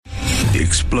The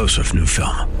explosive new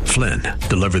film, Flynn,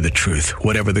 deliver the truth,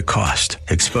 whatever the cost,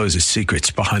 exposes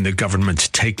secrets behind the government's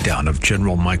takedown of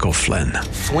General Michael Flynn.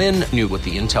 Flynn knew what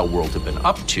the intel world had been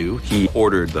up to. He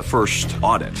ordered the first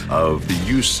audit of the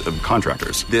use of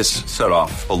contractors. This set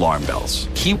off alarm bells.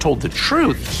 He told the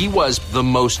truth. He was the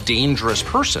most dangerous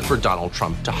person for Donald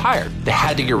Trump to hire. They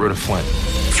had to get rid of Flynn.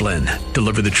 Flynn,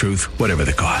 deliver the truth, whatever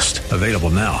the cost. Available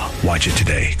now. Watch it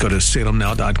today. Go to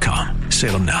salemnow.com.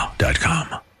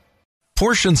 salemnow.com.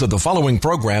 Portions of the following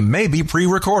program may be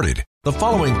pre-recorded. The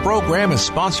following program is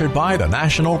sponsored by the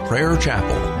National Prayer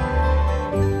Chapel.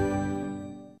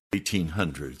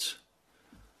 1800s,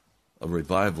 a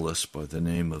revivalist by the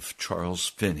name of Charles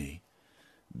Finney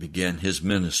began his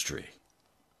ministry.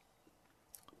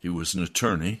 He was an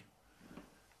attorney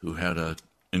who had an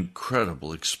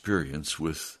incredible experience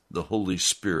with the Holy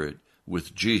Spirit,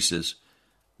 with Jesus,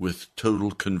 with total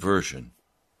conversion.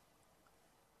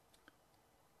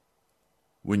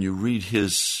 When you read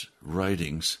his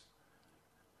writings,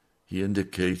 he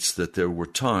indicates that there were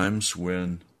times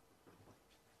when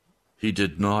he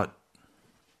did not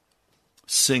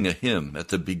sing a hymn at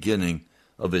the beginning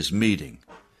of his meeting.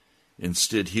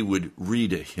 Instead, he would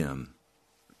read a hymn.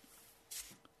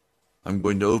 I'm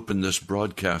going to open this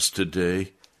broadcast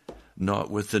today not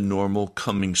with the normal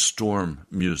coming storm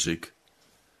music,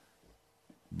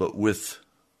 but with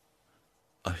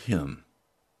a hymn.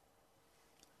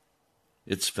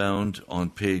 It's found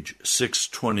on page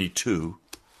 622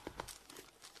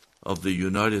 of the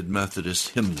United Methodist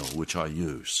hymnal, which I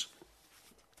use.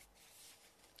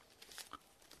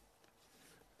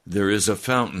 There is a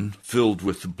fountain filled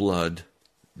with blood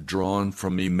drawn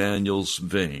from Emmanuel's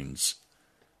veins,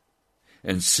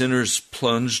 and sinners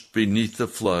plunged beneath the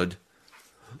flood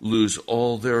lose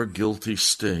all their guilty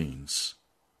stains,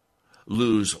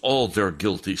 lose all their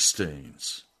guilty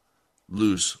stains.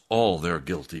 Lose all their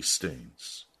guilty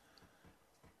stains.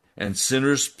 And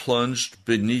sinners plunged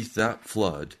beneath that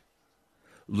flood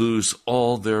lose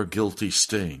all their guilty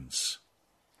stains.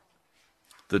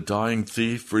 The dying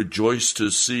thief rejoiced to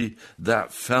see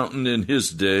that fountain in his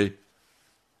day,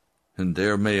 and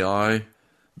there may I,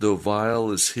 though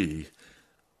vile as he,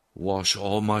 wash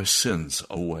all my sins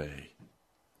away.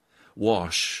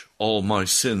 Wash all my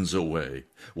sins away.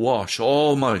 Wash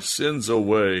all my sins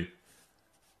away.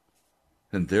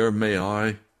 And there may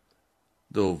I,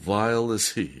 though vile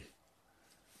as he,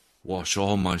 wash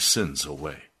all my sins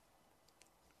away.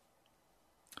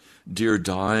 Dear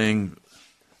dying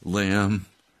Lamb,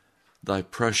 thy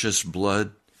precious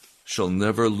blood shall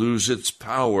never lose its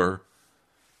power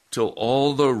till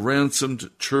all the ransomed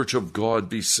church of God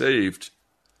be saved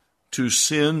to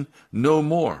sin no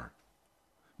more.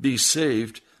 Be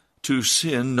saved to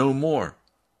sin no more.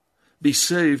 Be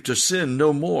saved to sin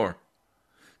no more.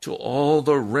 Till all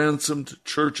the ransomed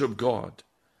church of God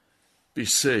be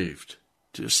saved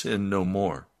to sin no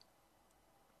more.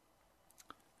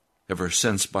 Ever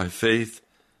since by faith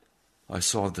I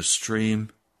saw the stream,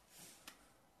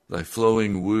 thy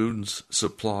flowing wounds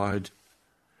supplied,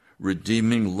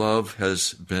 redeeming love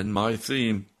has been my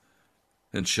theme,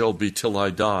 and shall be till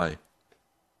I die,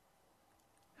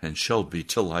 and shall be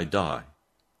till I die,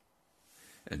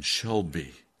 and shall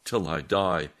be till I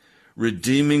die.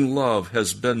 Redeeming love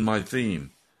has been my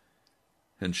theme,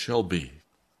 and shall be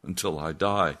until I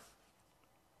die.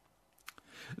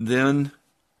 Then,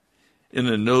 in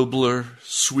a nobler,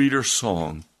 sweeter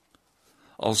song,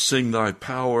 I'll sing thy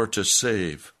power to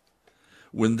save,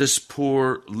 when this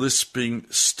poor, lisping,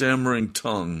 stammering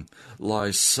tongue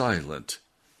lies silent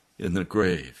in the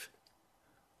grave.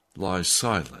 Lies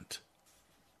silent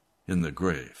in the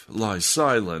grave. Lies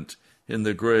silent in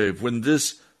the grave. When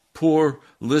this poor,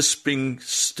 lisping,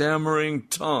 stammering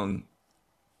tongue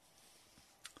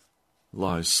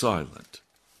lies silent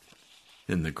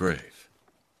in the grave.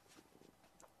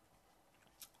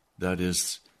 That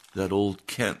is that old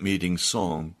camp meeting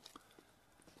song,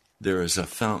 There is a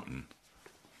Fountain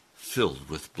Filled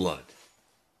with Blood.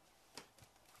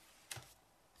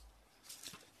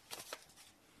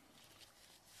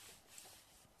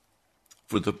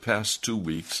 For the past 2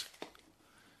 weeks,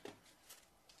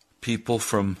 people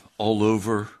from all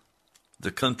over the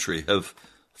country have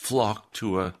flocked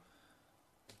to a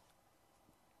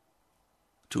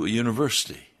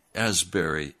university,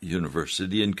 Asbury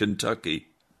University in Kentucky,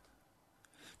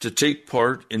 to take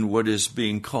part in what is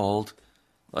being called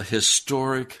a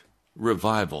historic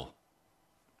revival.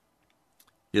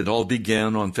 It all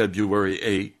began on February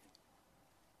 8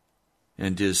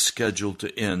 and is scheduled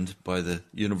to end by the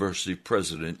university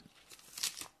president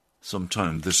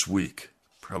sometime this week.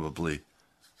 Probably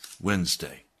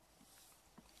Wednesday.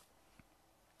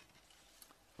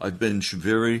 I've been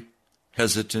very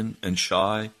hesitant and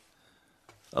shy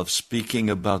of speaking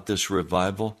about this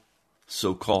revival,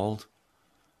 so-called,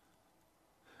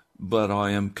 but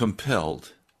I am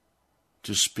compelled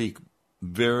to speak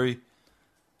very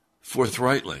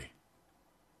forthrightly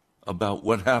about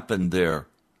what happened there,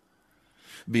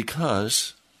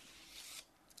 because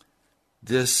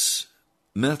this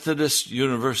Methodist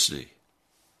University,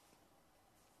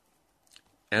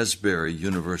 Asbury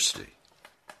University,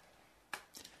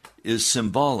 is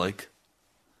symbolic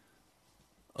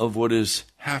of what is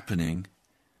happening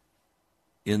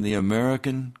in the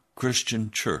American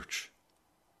Christian church.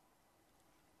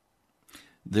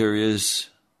 There is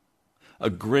a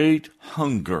great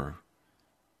hunger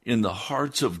in the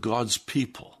hearts of God's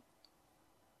people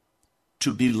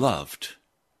to be loved.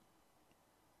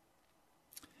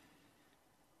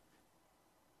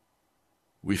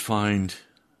 We find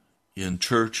in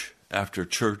church after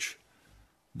church,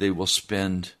 they will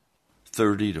spend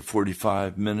 30 to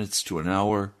 45 minutes to an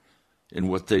hour in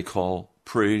what they call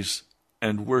praise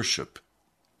and worship.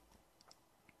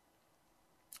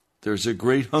 There's a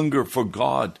great hunger for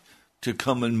God to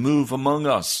come and move among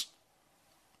us.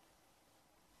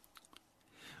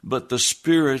 But the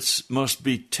spirits must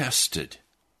be tested.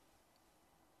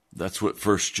 That's what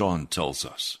 1 John tells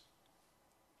us.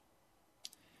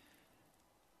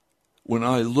 When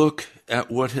I look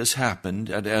at what has happened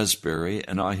at Asbury,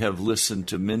 and I have listened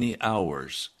to many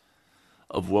hours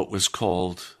of what was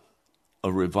called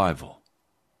a revival,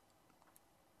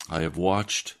 I have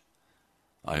watched,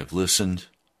 I have listened,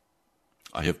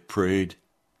 I have prayed,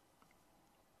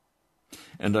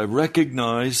 and I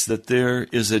recognize that there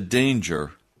is a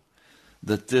danger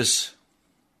that this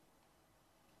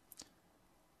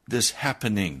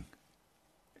happening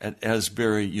at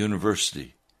Asbury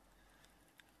University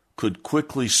could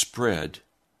quickly spread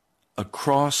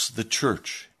across the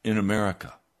church in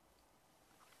America,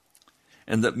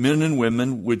 and that men and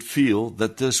women would feel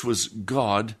that this was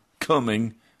God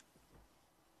coming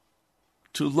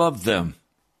to love them,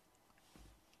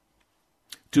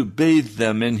 to bathe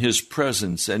them in His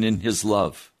presence and in His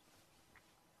love.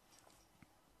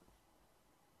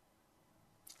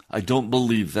 I don't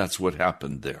believe that's what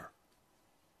happened there.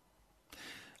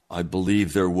 I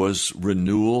believe there was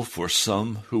renewal for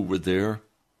some who were there.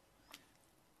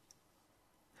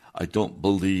 I don't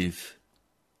believe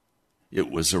it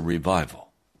was a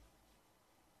revival.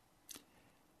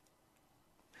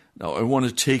 Now, I want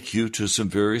to take you to some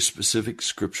very specific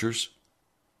scriptures.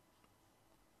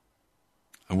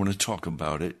 I want to talk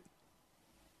about it.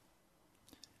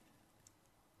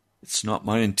 It's not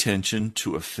my intention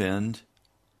to offend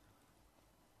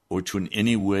or to in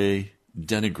any way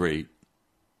denigrate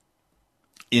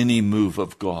any move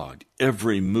of God.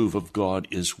 Every move of God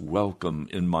is welcome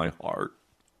in my heart.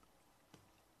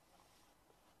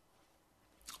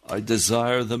 I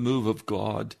desire the move of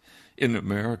God in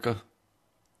America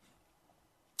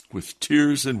with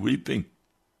tears and weeping.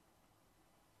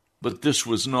 But this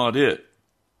was not it.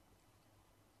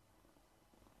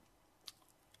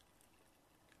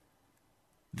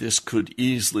 This could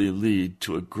easily lead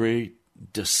to a great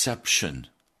deception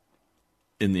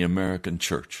in the American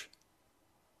church.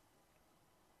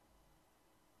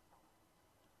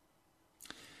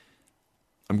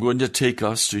 I'm going to take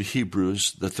us to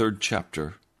Hebrews, the 3rd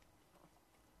chapter.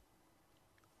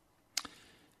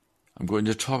 I'm going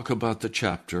to talk about the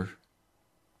chapter,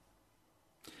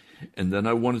 and then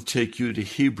I want to take you to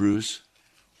Hebrews,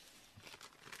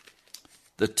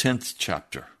 the 10th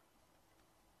chapter.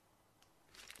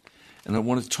 And I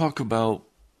want to talk about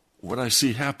what I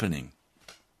see happening.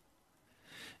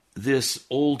 This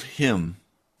old hymn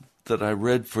that I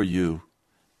read for you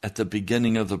at the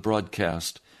beginning of the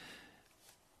broadcast,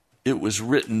 it was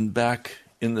written back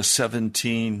in the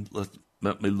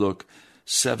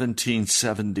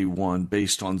 1771,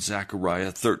 based on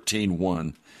Zechariah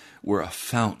 13:1, where a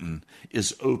fountain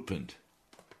is opened.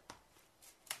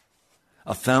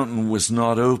 A fountain was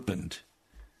not opened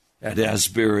at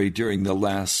Asbury during the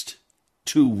last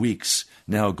 2 weeks,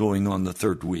 now going on the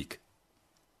 3rd week.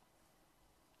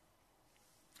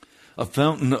 A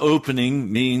fountain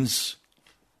opening means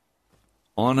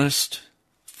honest,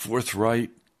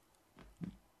 forthright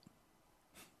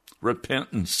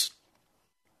repentance,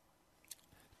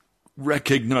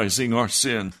 recognizing our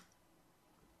sin.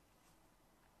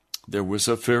 There was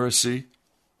a Pharisee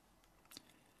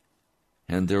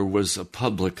and there was a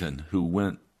publican who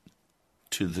went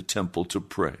to the temple to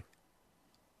pray.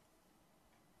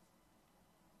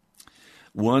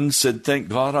 One said, "Thank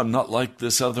God I'm not like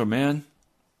this other man."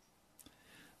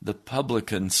 The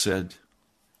publican said,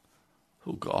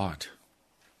 "Oh God,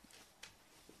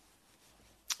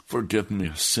 forgive me,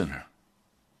 a sinner."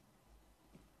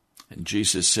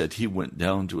 Jesus said he went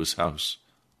down to his house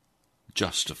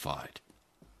justified.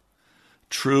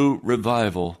 True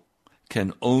revival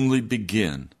can only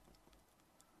begin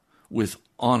with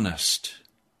honest,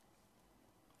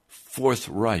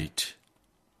 forthright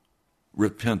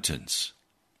repentance.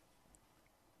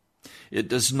 It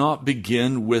does not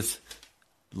begin with,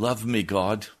 "Love me,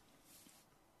 God.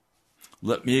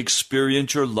 Let me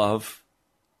experience your love.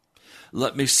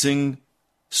 Let me sing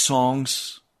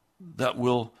songs that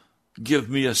will give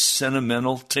me a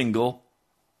sentimental tingle."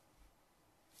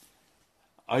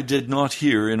 I did not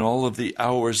hear in all of the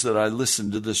hours that I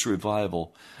listened to this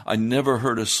revival, I never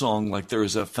heard a song like "There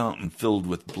is a Fountain Filled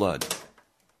with Blood."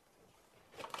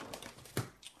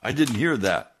 I didn't hear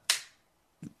that.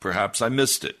 Perhaps I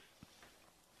missed it.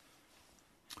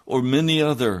 Or many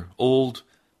other old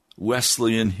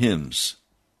Wesleyan hymns.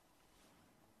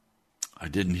 I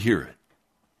didn't hear it.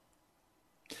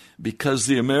 Because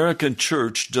the American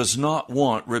church does not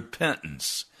want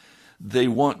repentance. They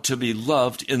want to be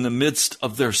loved in the midst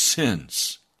of their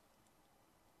sins.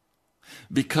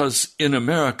 Because in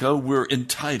America, we're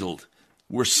entitled.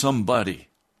 We're somebody.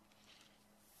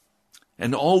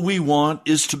 And all we want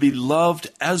is to be loved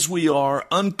as we are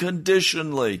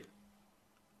unconditionally.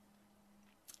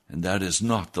 And that is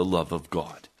not the love of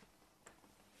God.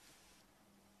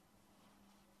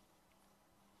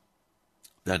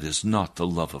 That is not the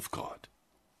love of God.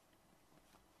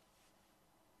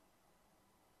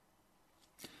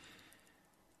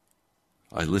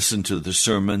 I listened to the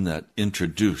sermon that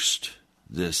introduced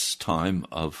this time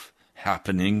of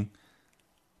happening,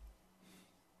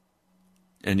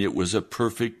 and it was a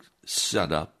perfect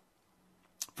setup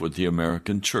for the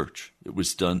American church. It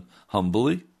was done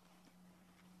humbly,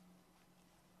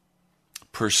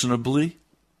 personably,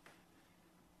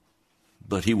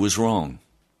 but he was wrong.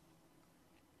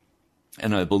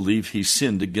 And I believe he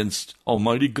sinned against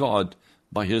Almighty God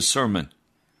by his sermon,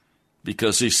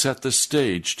 because he set the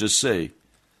stage to say,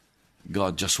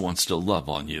 God just wants to love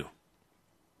on you.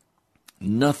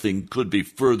 Nothing could be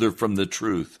further from the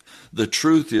truth. The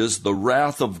truth is the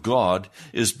wrath of God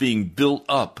is being built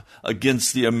up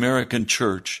against the American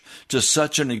church to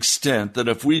such an extent that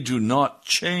if we do not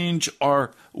change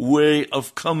our way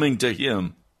of coming to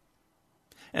him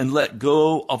and let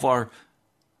go of our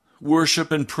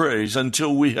worship and praise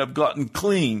until we have gotten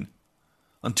clean,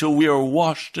 until we are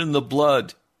washed in the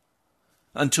blood,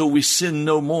 until we sin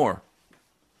no more,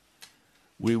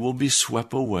 we will be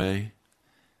swept away.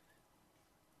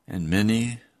 And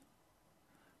many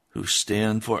who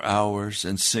stand for hours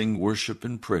and sing worship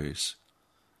and praise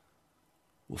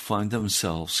will find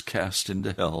themselves cast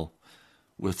into hell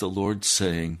with the Lord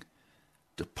saying,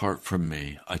 "Depart from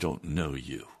me, I don't know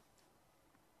you."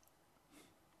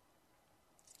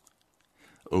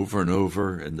 Over and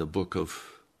over in the book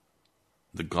of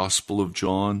the Gospel of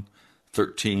John,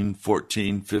 13,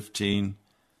 14, 15,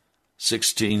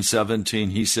 16,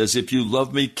 17, he says, "If you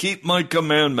love me, keep my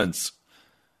commandments."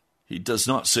 He does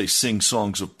not say, "Sing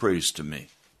songs of praise to me."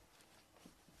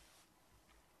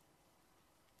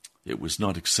 It was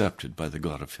not accepted by the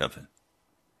God of heaven,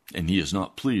 and he is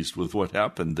not pleased with what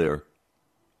happened there.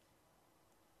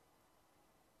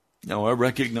 Now, I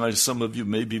recognize some of you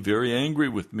may be very angry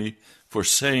with me for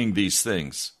saying these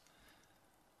things,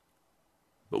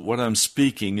 but what I'm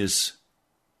speaking is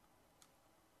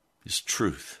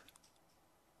truth.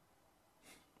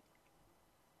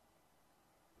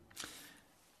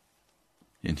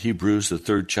 In Hebrews, the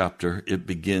 3rd chapter, it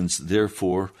begins,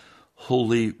 "Therefore,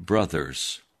 holy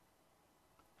brothers."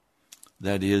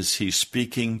 That is, he's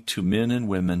speaking to men and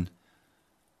women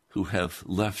who have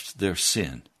left their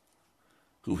sin,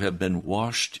 who have been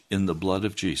washed in the blood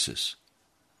of Jesus,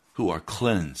 who are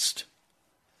cleansed.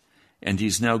 And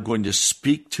he's now going to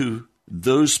speak to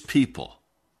those people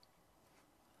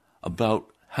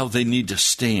about how they need to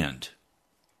stand.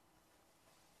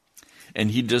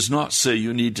 And he does not say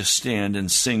you need to stand and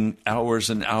sing hours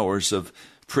and hours of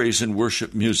praise and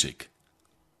worship music.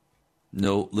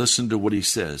 No, listen to what he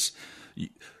says.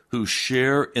 Who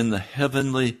share in the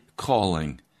heavenly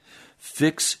calling.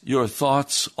 Fix your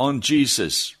thoughts on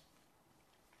Jesus,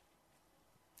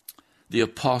 the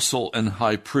apostle and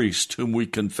high priest whom we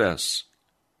confess.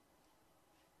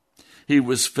 He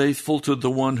was faithful to the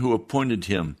one who appointed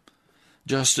him,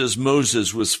 just as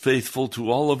Moses was faithful to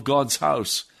all of God's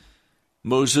house.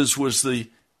 Moses was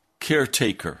the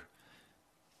caretaker.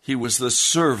 He was the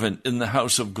servant in the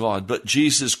house of God. But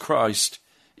Jesus Christ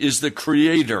is the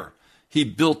creator. He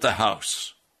built the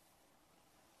house.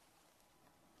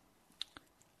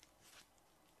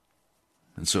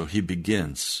 And so he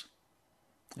begins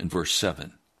in verse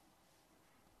 7.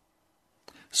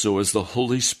 So as the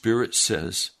Holy Spirit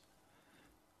says,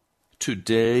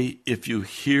 Today, if you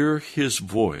hear his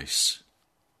voice,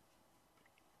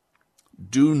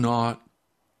 do not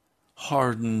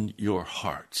harden your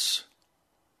hearts,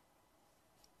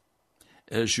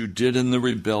 as you did in the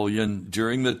rebellion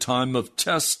during the time of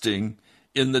testing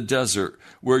in the desert,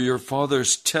 where your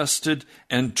fathers tested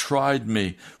and tried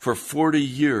me for 40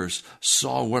 years,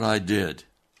 saw what I did.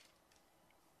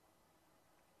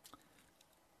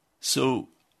 So,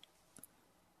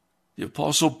 the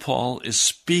Apostle Paul is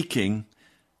speaking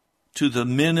to the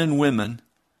men and women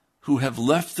who have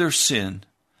left their sin,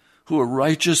 who are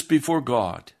righteous before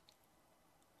God.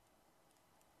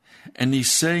 And he's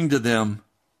saying to them,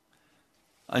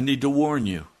 I need to warn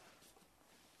you,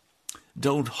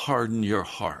 don't harden your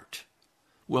heart.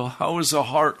 Well, how is a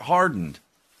heart hardened?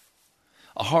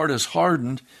 A heart is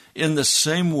hardened in the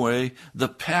same way the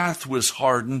path was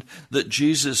hardened that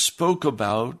Jesus spoke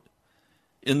about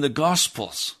in the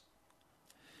Gospels.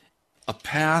 A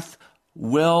path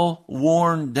well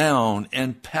worn down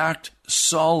and packed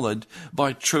solid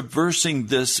by traversing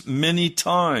this many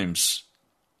times.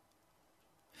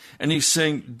 And he's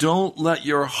saying, don't let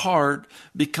your heart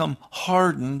become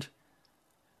hardened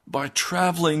by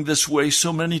traveling this way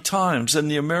so many times. And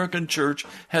the American church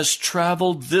has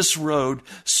traveled this road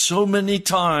so many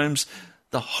times,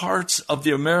 the hearts of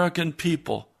the American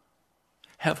people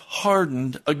have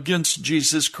hardened against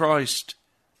Jesus Christ.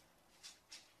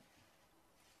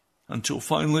 Until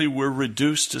finally we're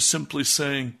reduced to simply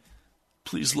saying,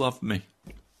 please love me.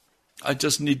 I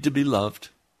just need to be loved.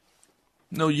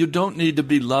 No, you don't need to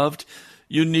be loved.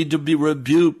 You need to be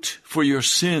rebuked for your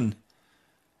sin.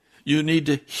 You need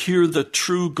to hear the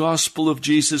true gospel of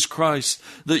Jesus Christ,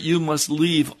 that you must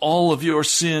leave all of your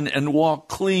sin and walk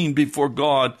clean before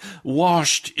God,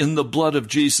 washed in the blood of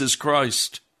Jesus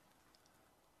Christ.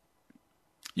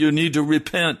 You need to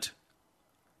repent.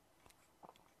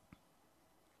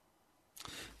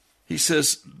 He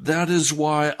says, that is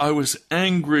why I was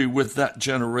angry with that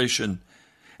generation.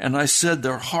 And I said,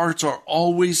 their hearts are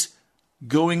always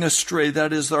going astray.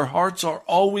 That is, their hearts are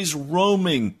always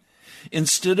roaming.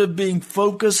 Instead of being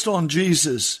focused on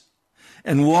Jesus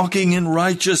and walking in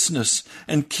righteousness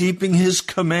and keeping his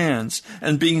commands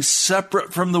and being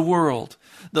separate from the world,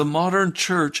 the modern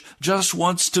church just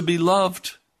wants to be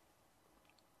loved.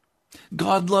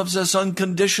 God loves us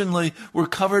unconditionally. We're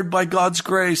covered by God's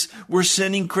grace. We're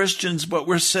sinning Christians, but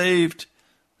we're saved.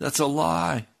 That's a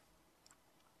lie.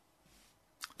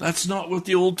 That's not what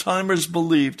the old-timers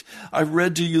believed. I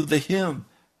read to you the hymn.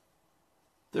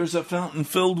 There's a fountain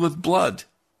filled with blood,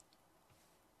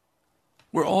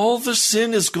 where all the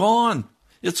sin is gone.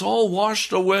 It's all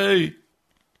washed away.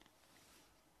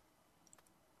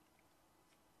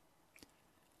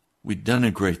 We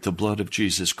denigrate the blood of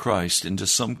Jesus Christ into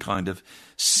some kind of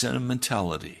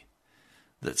sentimentality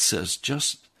that says,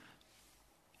 just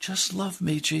love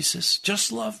me, Jesus.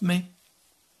 Just love me.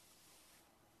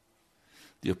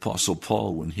 The Apostle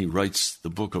Paul, when he writes the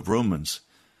book of Romans,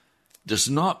 does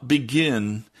not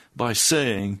begin by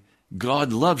saying,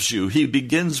 God loves you. He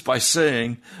begins by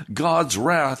saying, God's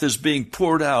wrath is being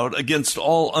poured out against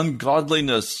all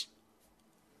ungodliness.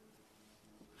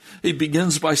 He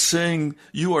begins by saying,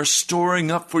 you are storing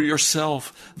up for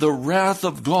yourself the wrath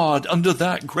of God unto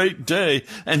that great day,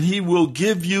 and he will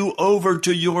give you over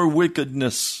to your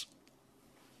wickedness.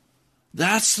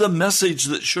 That's the message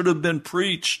that should have been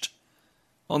preached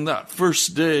on that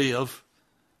first day of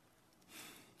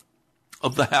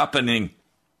the happening.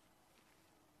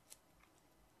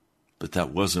 But that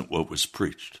wasn't what was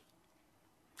preached.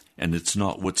 And it's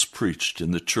not what's preached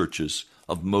in the churches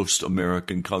of most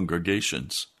American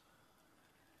congregations.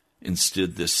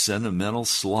 Instead, this sentimental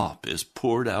slop is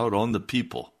poured out on the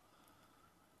people.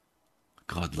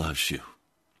 God loves you.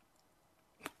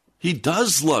 He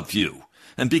does love you.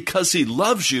 And because he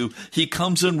loves you, he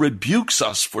comes and rebukes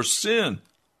us for sin.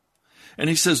 And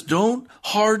he says, don't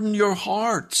harden your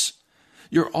hearts.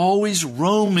 You're always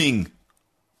roaming.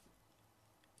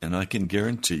 And I can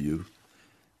guarantee you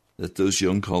that those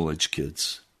young college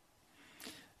kids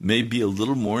may be a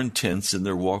little more intense in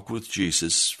their walk with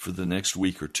Jesus for the next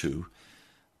week or two,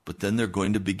 but then they're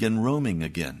going to begin roaming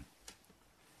again.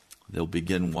 They'll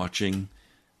begin watching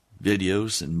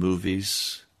videos and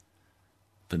movies,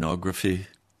 pornography.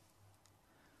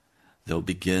 They'll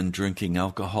begin drinking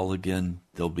alcohol again.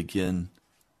 They'll begin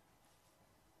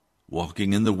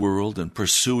walking in the world and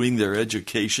pursuing their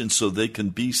education so they can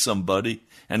be somebody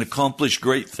and accomplish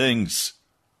great things.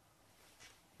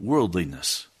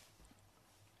 Worldliness.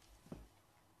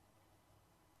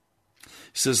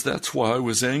 He says, that's why I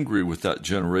was angry with that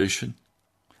generation.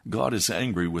 God is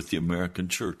angry with the American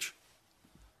church.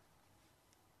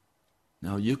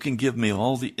 Now, you can give me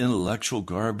all the intellectual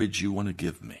garbage you want to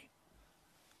give me.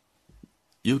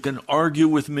 You can argue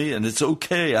with me, and it's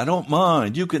okay. I don't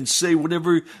mind. You can say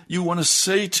whatever you want to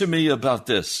say to me about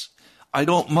this. I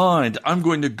don't mind. I'm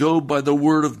going to go by the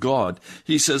word of God.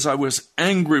 He says, I was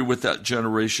angry with that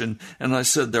generation, and I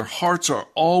said, their hearts are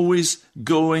always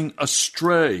going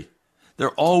astray. They're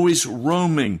always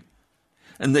roaming,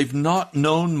 and they've not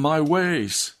known my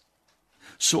ways.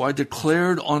 So I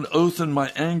declared on oath in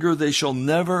my anger, they shall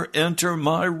never enter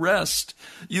my rest.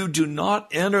 You do not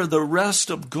enter the rest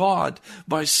of God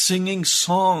by singing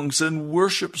songs and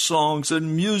worship songs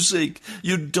and music.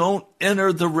 You don't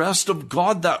enter the rest of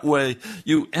God that way.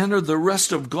 You enter the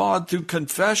rest of God through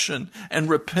confession and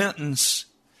repentance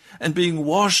and being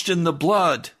washed in the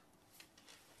blood.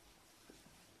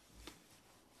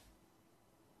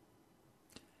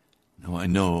 Now I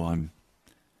know I'm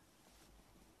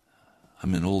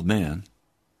an old man.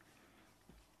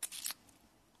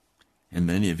 And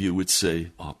many of you would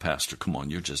say, oh, Pastor, come on,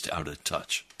 you're just out of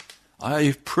touch.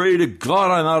 I pray to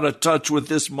God I'm out of touch with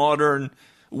this modern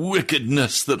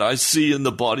wickedness that I see in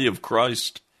the body of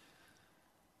Christ.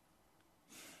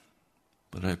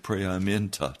 But I pray I'm in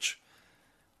touch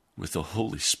with the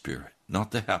Holy Spirit,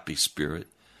 not the happy spirit,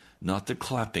 not the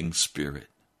clapping spirit,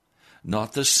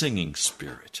 not the singing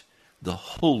spirit, the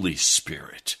Holy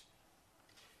Spirit.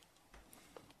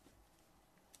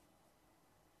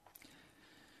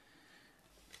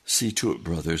 See to it,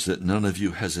 brothers, that none of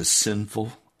you has a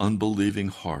sinful, unbelieving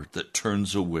heart that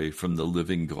turns away from the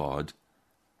living God,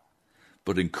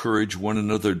 but encourage one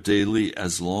another daily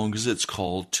as long as it's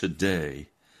called today,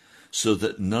 so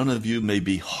that none of you may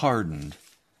be hardened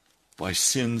by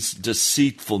sin's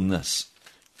deceitfulness.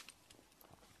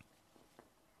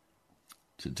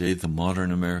 Today, the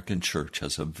modern American church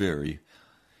has a very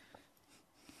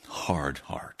hard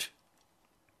heart.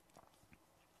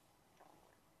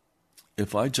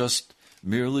 If I just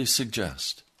merely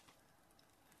suggest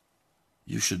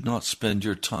you should not spend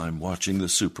your time watching the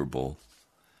Super Bowl,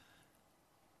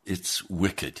 it's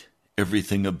wicked.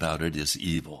 Everything about it is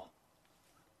evil.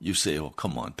 You say, oh,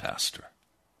 come on, Pastor.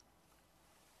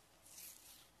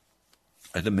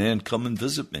 I had a man come and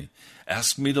visit me,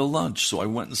 asked me to lunch, so I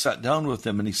went and sat down with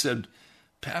him, and he said,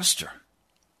 Pastor,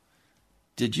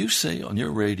 did you say on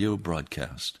your radio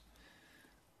broadcast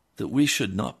that we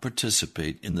should not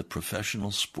participate in the professional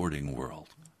sporting world?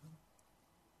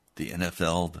 The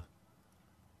NFL?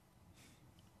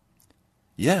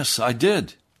 Yes, I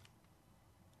did.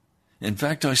 In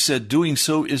fact, I said doing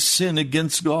so is sin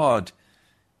against God.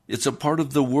 It's a part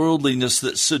of the worldliness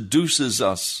that seduces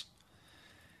us.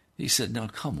 He said, now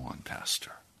come on,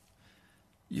 Pastor.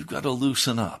 You've got to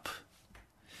loosen up.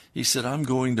 He said, I'm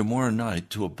going tomorrow night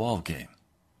to a ball game.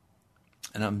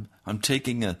 And I'm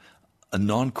taking a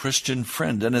non-Christian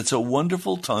friend, and it's a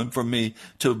wonderful time for me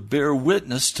to bear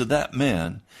witness to that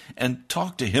man and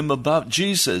talk to him about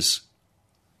Jesus.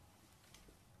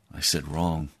 I said,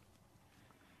 wrong.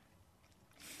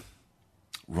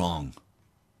 Wrong.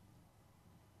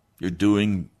 You're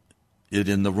doing it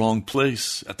in the wrong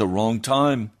place at the wrong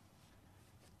time,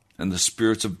 and the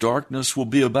spirits of darkness will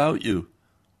be about you.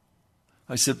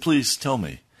 I said, please tell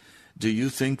me, do you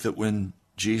think that when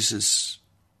Jesus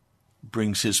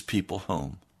brings his people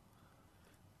home,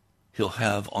 he'll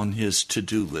have on his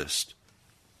to-do list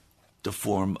to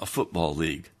form a football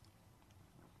league?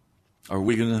 Are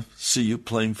we going to see you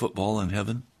playing football in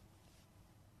heaven?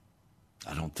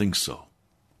 I don't think so.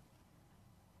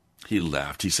 He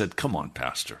laughed. He said, come on,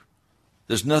 Pastor.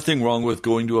 There's nothing wrong with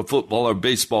going to a football or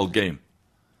baseball game.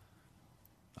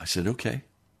 I said, okay.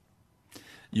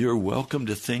 You're welcome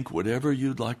to think whatever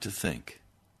you'd like to think.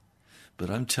 But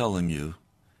I'm telling you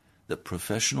that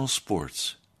professional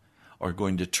sports are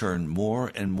going to turn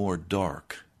more and more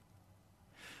dark.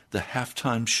 The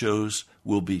halftime shows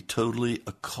will be totally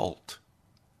occult,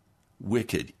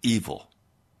 wicked, evil,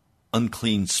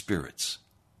 unclean spirits.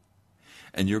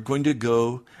 And you're going to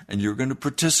go and you're going to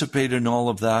participate in all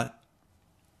of that.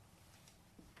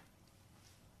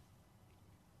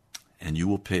 And you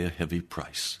will pay a heavy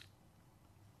price.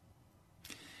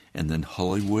 And then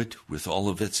Hollywood, with all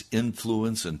of its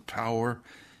influence and power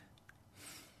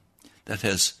that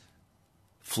has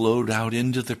flowed out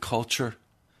into the culture,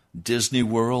 Disney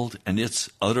World and its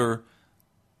utter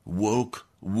woke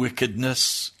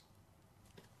wickedness.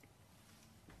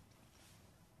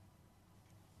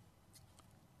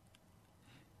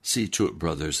 See to it,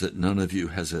 brothers, that none of you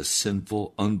has a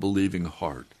sinful, unbelieving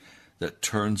heart that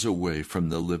turns away from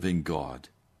the living God,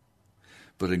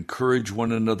 but encourage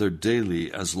one another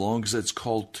daily as long as it's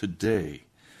called today,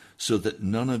 so that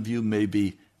none of you may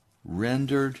be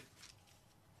rendered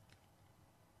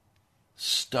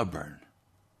stubborn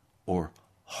or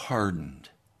hardened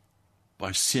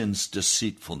by sin's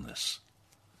deceitfulness.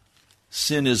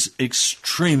 Sin is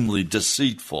extremely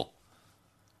deceitful.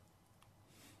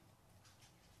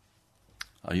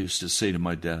 I used to say to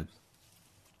my dad,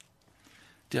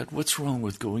 "Dad, what's wrong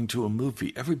with going to a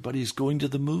movie? Everybody's going to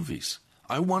the movies.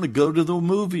 I want to go to the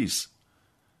movies."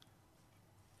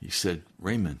 He said,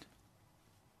 "Raymond,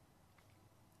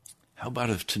 how about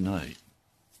if tonight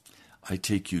I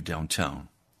take you downtown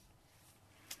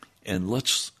and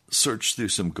let's search through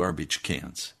some garbage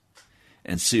cans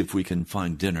and see if we can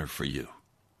find dinner for you.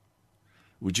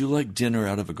 Would you like dinner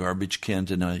out of a garbage can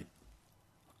tonight?"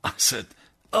 I said,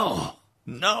 "Oh,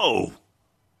 no.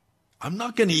 I'm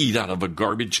not going to eat out of a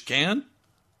garbage can."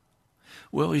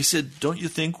 Well, he said, "Don't you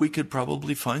think we could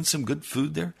probably find some good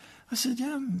food there?" I said,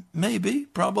 "Yeah, maybe,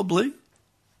 probably.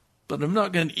 But I'm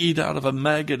not going to eat out of a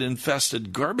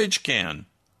maggot-infested garbage can."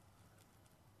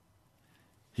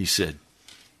 He said,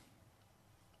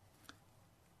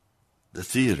 "The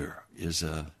theater is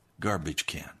a garbage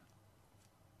can.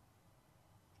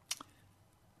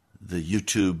 The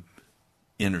YouTube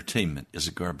entertainment is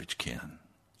a garbage can."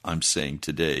 I'm saying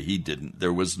today, he didn't.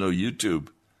 There was no YouTube.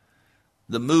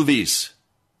 The movies,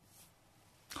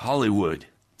 Hollywood,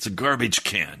 it's a garbage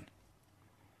can.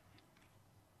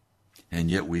 And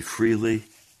yet we freely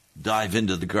dive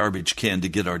into the garbage can to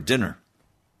get our dinner.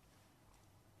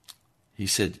 He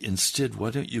said, "Instead, why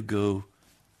don't you go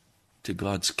to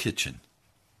God's kitchen?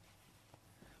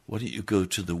 Why don't you go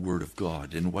to the Word of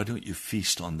God? And why don't you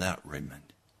feast on that,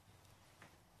 Raymond?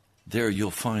 There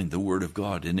you'll find the Word of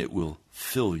God, and it will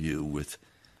fill you with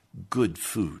good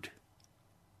food."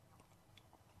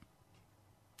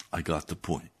 I got the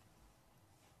point.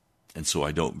 And so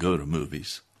I don't go to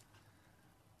movies.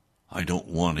 I don't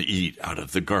want to eat out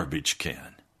of the garbage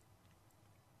can.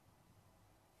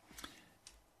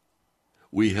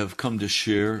 We have come to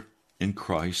share in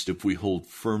Christ if we hold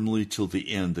firmly till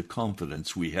the end the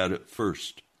confidence we had at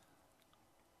first.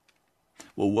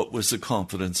 Well, what was the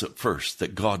confidence at first?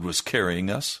 That God was carrying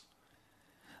us,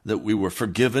 that we were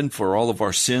forgiven for all of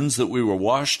our sins, that we were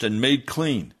washed and made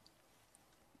clean.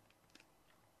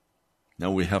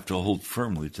 Now we have to hold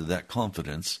firmly to that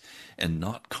confidence and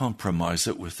not compromise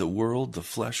it with the world, the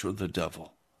flesh, or the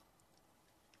devil.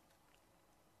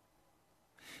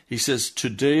 He says,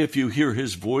 "Today, if you hear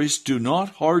his voice, do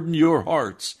not harden your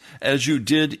hearts as you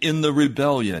did in the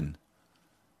rebellion."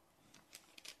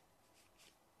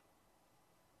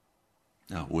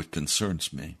 Now, what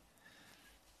concerns me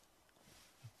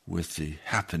with the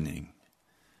happening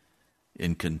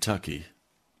in Kentucky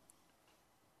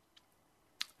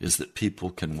is that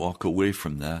people can walk away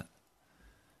from that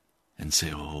and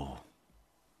say, "Oh,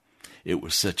 it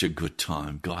was such a good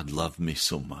time. God loved me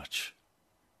so much."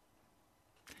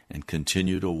 And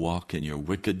continue to walk in your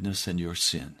wickedness and your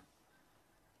sin,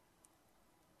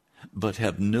 but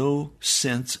have no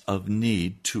sense of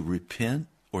need to repent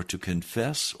or to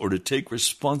confess or to take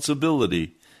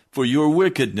responsibility for your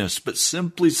wickedness, but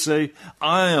simply say,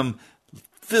 "I am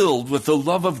filled with the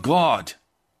love of God.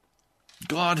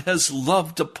 God has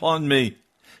loved upon me.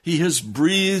 He has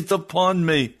breathed upon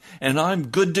me, and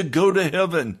I'm good to go to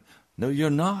heaven." No, you're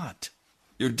not.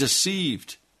 You're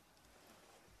deceived.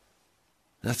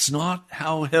 That's not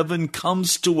how heaven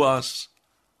comes to us.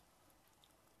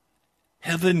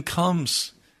 Heaven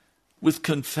comes with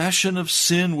confession of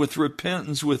sin, with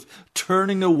repentance, with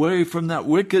turning away from that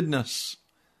wickedness,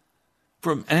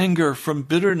 from anger, from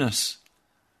bitterness,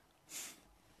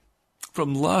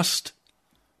 from lust,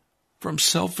 from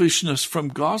selfishness, from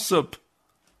gossip,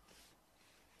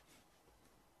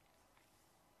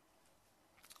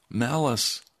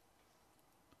 malice,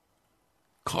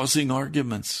 causing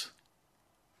arguments.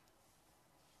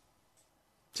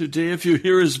 Today, if you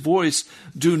hear his voice,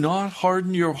 do not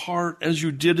harden your heart as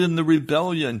you did in the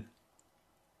rebellion.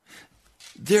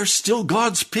 They're still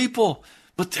God's people,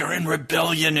 but they're in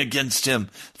rebellion against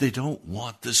him. They don't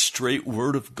want the straight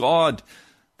word of God.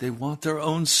 They want their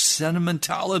own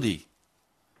sentimentality.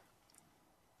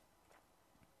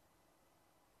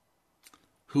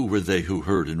 Who were they who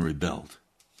heard and rebelled?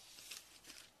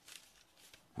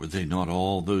 Were they not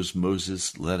all those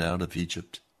Moses led out of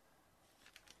Egypt?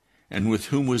 And with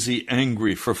whom was he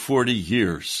angry for 40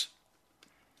 years?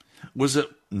 Was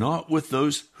it not with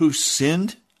those who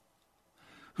sinned,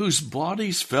 whose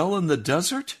bodies fell in the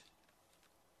desert?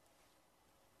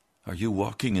 Are you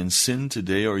walking in sin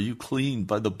today? Are you clean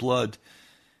by the blood?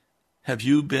 Have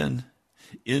you been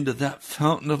into that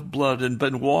fountain of blood and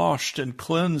been washed and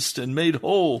cleansed and made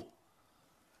whole?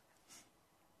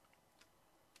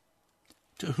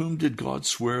 To whom did God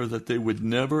swear that they would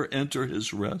never enter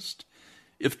his rest?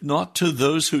 if not to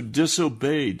those who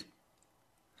disobeyed.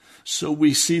 So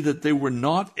we see that they were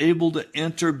not able to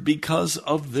enter because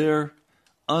of their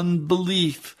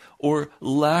unbelief or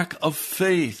lack of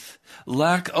faith,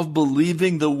 lack of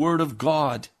believing the word of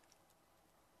God.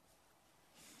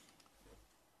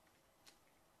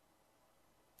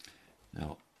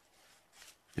 Now,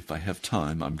 if I have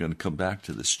time, I'm going to come back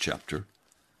to this chapter.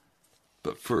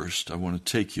 But first, I want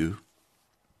to take you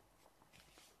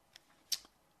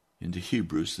into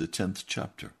Hebrews, the 10th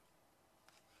chapter.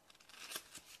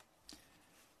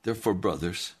 Therefore,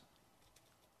 brothers,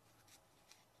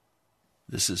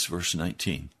 this is verse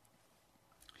 19.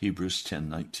 Hebrews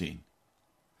 10:19.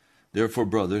 Therefore,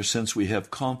 brothers, since we have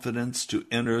confidence to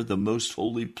enter the most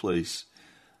holy place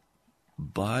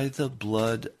by the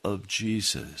blood of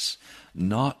Jesus,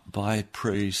 not by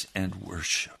praise and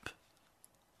worship.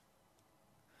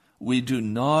 We do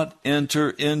not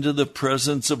enter into the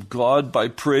presence of God by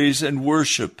praise and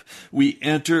worship. We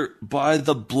enter by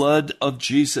the blood of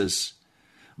Jesus,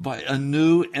 by a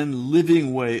new and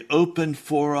living way opened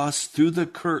for us through the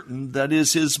curtain that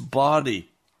is his body.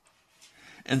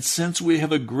 And since we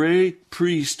have a great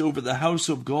priest over the house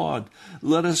of God,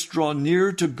 let us draw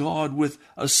near to God with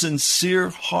a sincere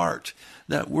heart.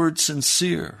 That word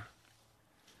sincere.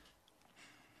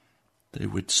 They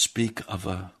would speak of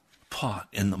a pot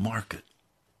in the market.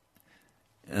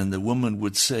 And the woman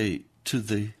would say to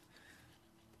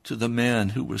the man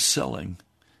who was selling,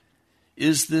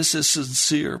 "Is this a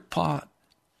sincere pot?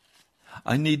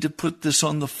 I need to put this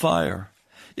on the fire.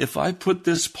 If I put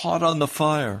this pot on the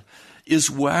fire,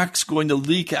 is wax going to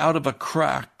leak out of a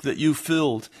crack that you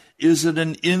filled? Is it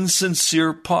an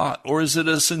insincere pot or is it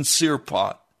a sincere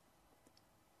pot?"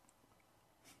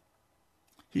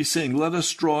 He's saying, let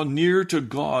us draw near to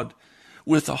God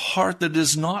with a heart that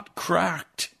is not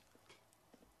cracked,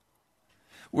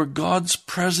 where God's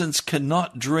presence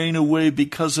cannot drain away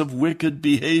because of wicked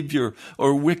behavior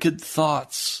or wicked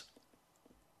thoughts.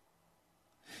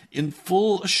 In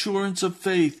full assurance of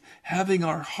faith, having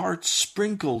our hearts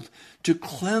sprinkled to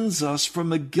cleanse us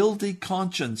from a guilty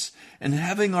conscience, and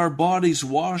having our bodies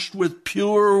washed with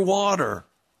pure water.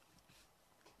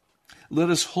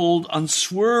 Let us hold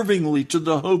unswervingly to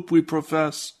the hope we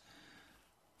profess.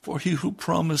 For he who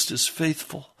promised is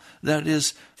faithful, that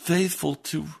is, faithful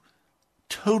to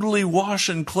totally wash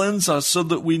and cleanse us so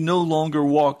that we no longer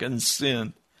walk in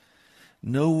sin.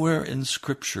 Nowhere in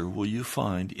Scripture will you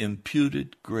find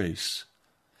imputed grace.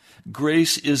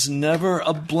 Grace is never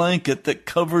a blanket that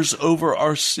covers over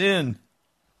our sin.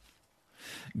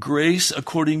 Grace,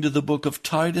 according to the book of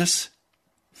Titus,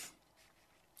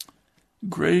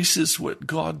 grace is what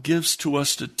God gives to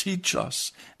us to teach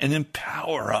us and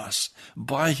empower us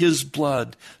by his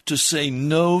blood to say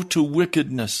no to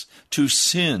wickedness, to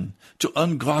sin, to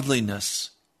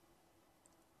ungodliness.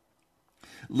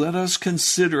 Let us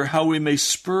consider how we may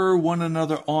spur one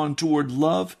another on toward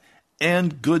love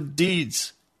and good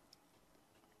deeds.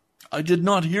 I did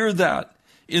not hear that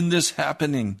in this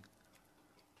happening.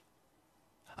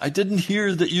 I didn't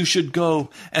hear that you should go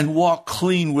and walk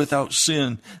clean without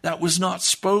sin. That was not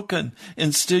spoken.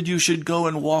 Instead, you should go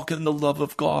and walk in the love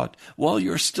of God while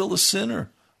you're still a sinner.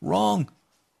 Wrong.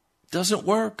 Doesn't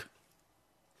work.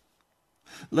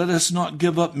 Let us not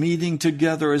give up meeting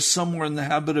together as some were in the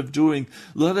habit of doing.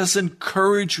 Let us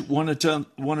encourage one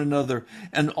another,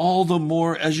 and all the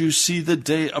more as you see the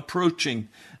day approaching.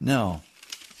 Now,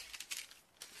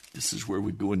 this is where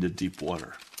we go into deep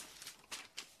water.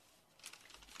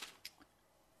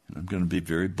 And I'm going to be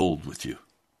very bold with you.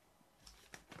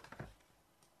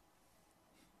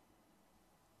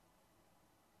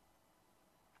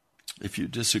 If you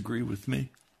disagree with me,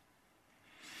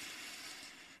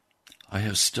 I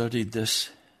have studied this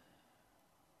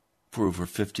for over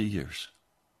 50 years.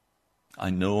 I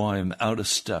know I am out of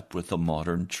step with the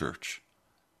modern church.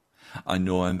 I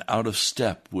know I'm out of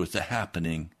step with the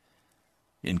happening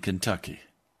in Kentucky.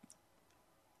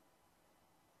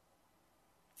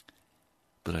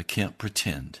 But I can't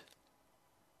pretend.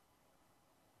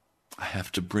 I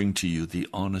have to bring to you the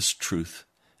honest truth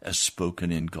as spoken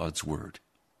in God's word.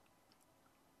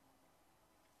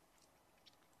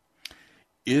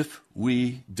 If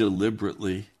we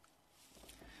deliberately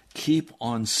keep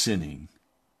on sinning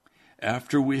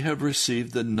after we have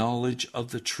received the knowledge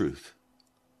of the truth,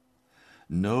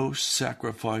 no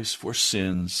sacrifice for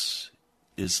sins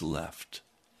is left.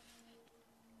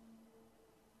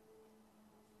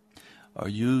 Are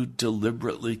you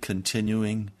deliberately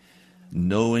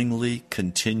knowingly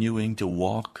continuing to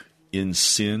walk in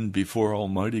sin before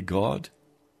Almighty God?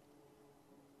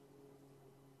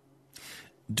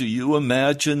 Do you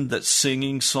imagine that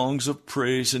singing songs of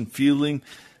praise and feeling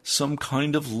some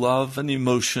kind of love and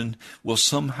emotion will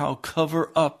somehow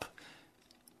cover up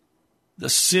the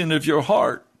sin of your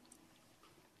heart.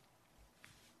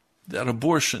 That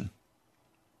abortion,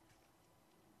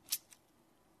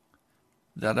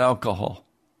 that alcohol.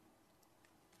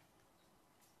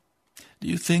 Do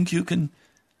you think you can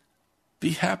be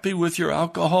happy with your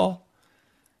alcohol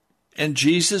and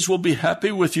Jesus will be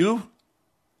happy with you?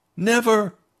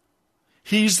 Never.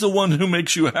 He's the one who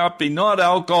makes you happy, not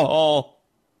alcohol,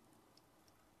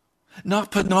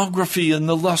 not pornography and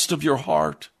the lust of your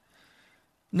heart,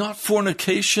 not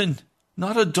fornication,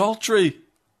 not adultery,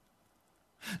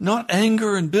 not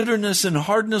anger and bitterness and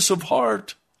hardness of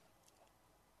heart.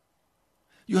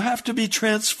 You have to be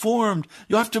transformed.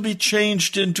 You have to be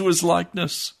changed into his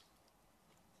likeness.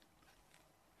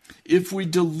 If we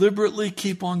deliberately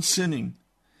keep on sinning,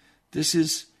 this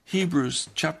is Hebrews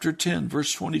chapter 10,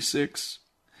 verse 26.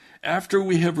 After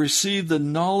we have received the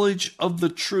knowledge of the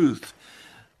truth,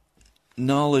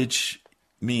 knowledge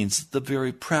means the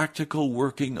very practical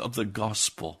working of the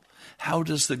gospel. How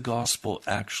does the gospel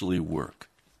actually work?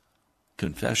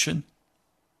 Confession,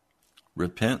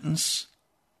 repentance,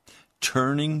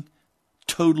 turning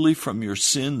totally from your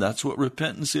sin. That's what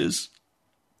repentance is.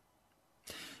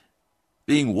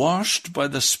 Being washed by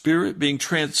the Spirit, being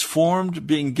transformed,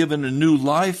 being given a new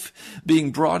life,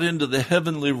 being brought into the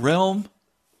heavenly realm,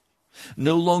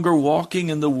 no longer walking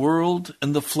in the world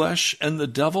and the flesh and the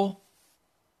devil.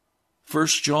 1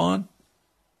 John.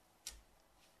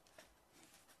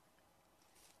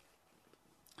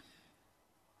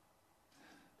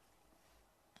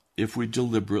 If we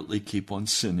deliberately keep on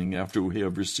sinning after we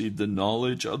have received the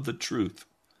knowledge of the truth,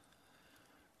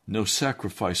 no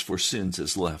sacrifice for sins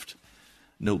is left.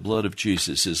 No blood of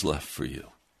Jesus is left for you.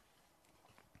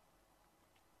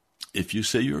 If you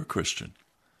say you're a Christian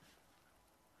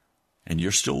and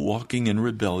you're still walking in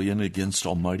rebellion against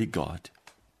Almighty God,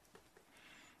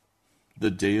 the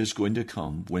day is going to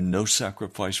come when no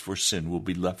sacrifice for sin will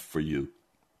be left for you,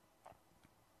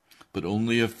 but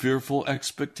only a fearful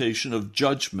expectation of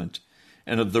judgment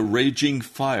and of the raging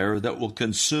fire that will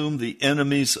consume the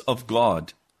enemies of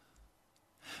God.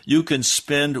 You can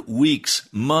spend weeks,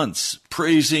 months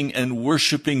praising and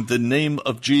worshiping the name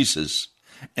of Jesus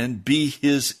and be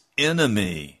his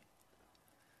enemy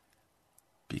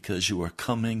because you are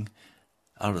coming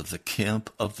out of the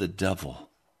camp of the devil.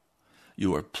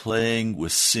 You are playing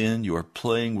with sin. You are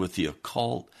playing with the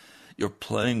occult. You're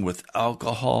playing with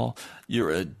alcohol.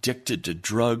 You're addicted to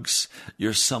drugs.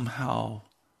 You're somehow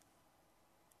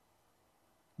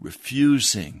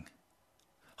refusing,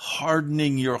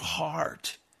 hardening your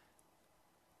heart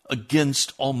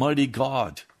against Almighty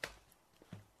God.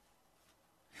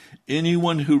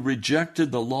 Anyone who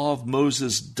rejected the law of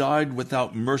Moses died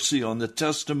without mercy on the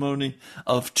testimony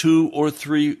of 2 or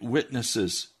 3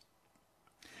 witnesses.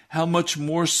 How much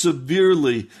more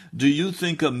severely do you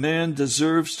think a man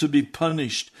deserves to be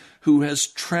punished who has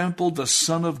trampled the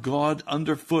Son of God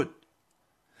underfoot,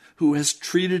 who has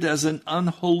treated as an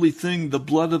unholy thing the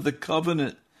blood of the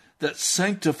covenant that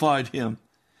sanctified him,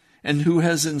 and who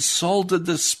has insulted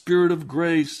the Spirit of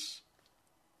grace?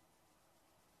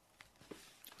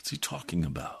 What's he talking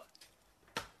about?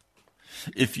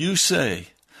 If you say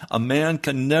a man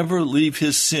can never leave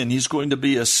his sin, he's going to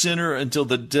be a sinner until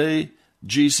the day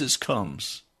Jesus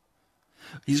comes.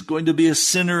 He's going to be a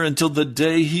sinner until the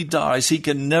day he dies. He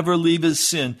can never leave his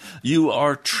sin. You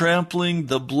are trampling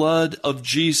the blood of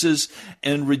Jesus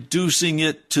and reducing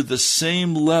it to the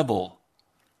same level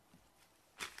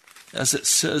as it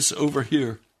says over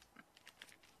here.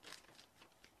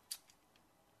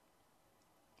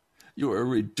 You are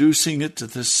reducing it to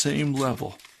the same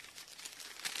level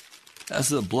as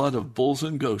the blood of bulls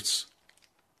and goats.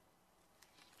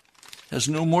 Has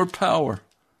no more power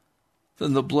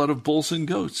than the blood of bulls and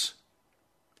goats.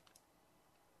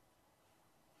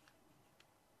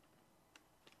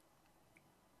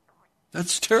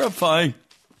 That's terrifying.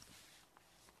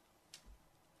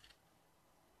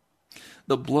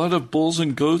 The blood of bulls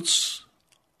and goats,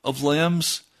 of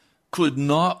lambs, could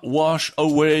not wash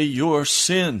away your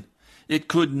sin. It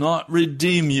could not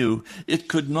redeem you. It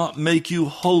could not make you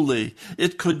holy.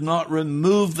 It could not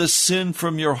remove the sin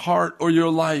from your heart or your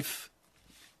life.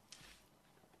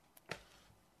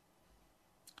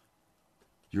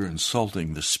 You're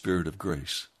insulting the Spirit of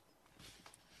grace.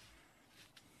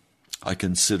 I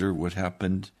consider what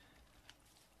happened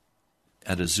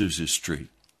at Azusa Street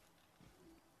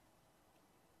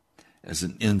as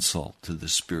an insult to the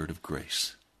Spirit of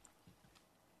grace.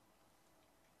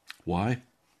 Why?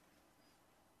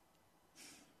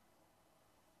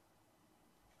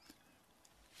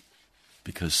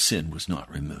 Because sin was not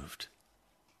removed.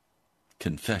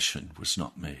 confession was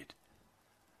not made.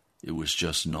 It was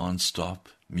just nonstop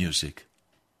music.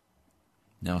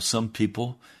 Now, some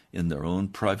people in their own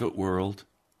private world,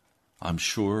 I'm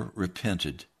sure,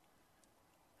 repented.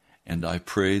 And I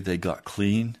pray they got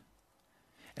clean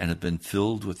and have been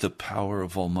filled with the power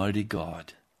of Almighty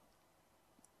God.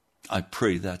 I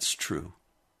pray that's true.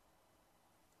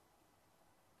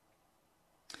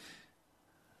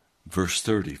 Verse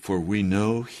 30, for we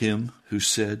know him who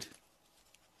said,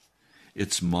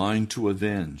 it's mine to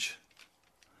avenge,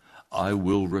 I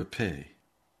will repay.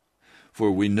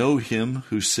 For we know him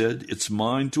who said, it's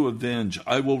mine to avenge,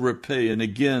 I will repay. And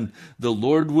again, the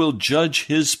Lord will judge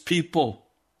his people.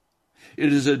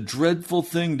 It is a dreadful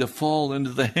thing to fall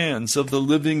into the hands of the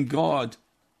living God.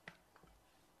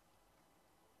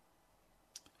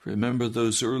 Remember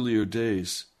those earlier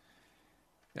days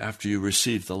after you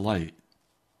received the light,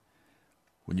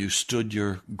 when you stood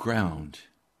your ground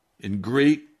in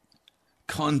great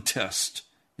contest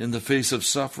in the face of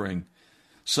suffering.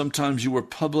 Sometimes you were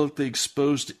publicly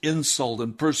exposed to insult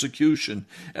and persecution.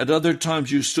 At other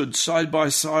times you stood side by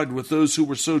side with those who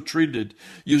were so treated.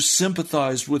 You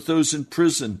sympathized with those in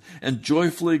prison and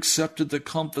joyfully accepted the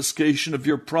confiscation of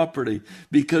your property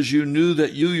because you knew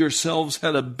that you yourselves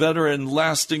had a better and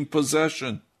lasting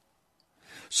possession.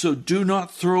 So do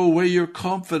not throw away your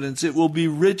confidence. It will be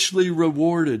richly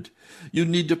rewarded. You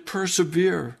need to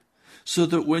persevere so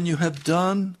that when you have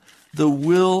done the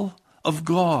will of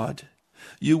God,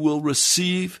 you will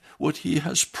receive what he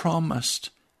has promised.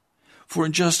 For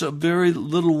in just a very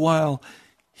little while,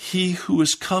 he who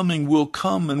is coming will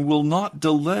come and will not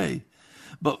delay.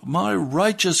 But my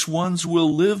righteous ones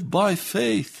will live by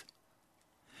faith.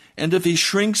 And if he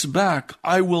shrinks back,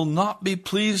 I will not be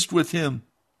pleased with him.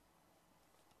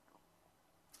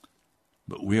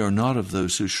 But we are not of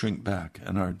those who shrink back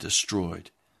and are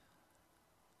destroyed,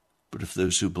 but of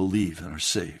those who believe and are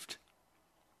saved.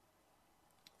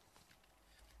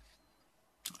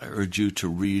 I urge you to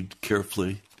read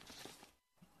carefully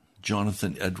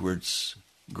Jonathan Edwards'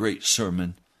 great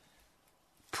sermon.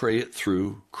 Pray it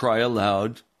through, cry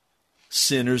aloud,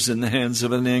 sinners in the hands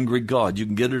of an angry God. You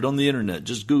can get it on the internet,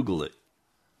 just Google it.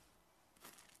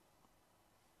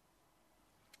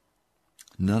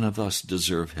 None of us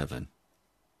deserve heaven.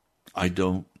 I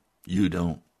don't, you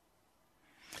don't.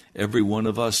 Every one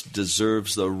of us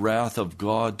deserves the wrath of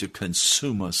God to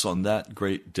consume us on that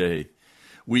great day.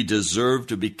 We deserve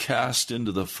to be cast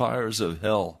into the fires of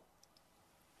hell.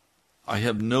 I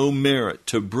have no merit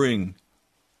to bring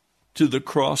to the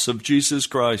cross of Jesus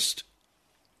Christ.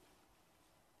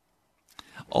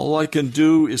 All I can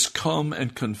do is come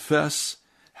and confess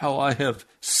how I have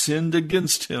sinned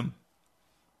against him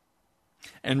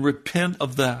and repent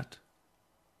of that.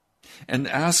 And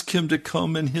ask him to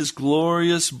come in his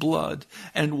glorious blood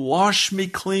and wash me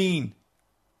clean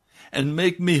and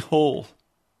make me whole.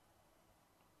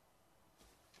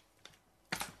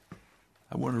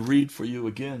 I want to read for you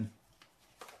again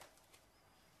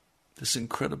this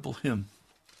incredible hymn.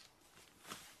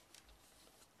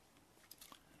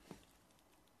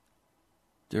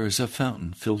 There is a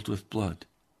fountain filled with blood,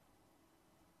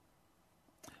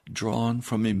 drawn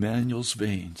from Emmanuel's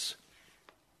veins,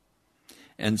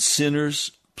 and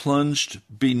sinners plunged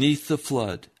beneath the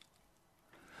flood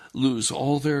lose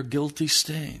all their guilty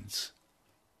stains.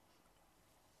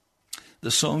 The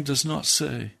song does not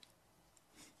say,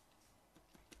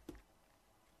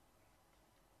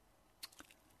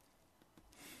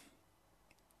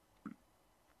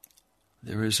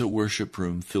 there is a worship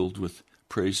room filled with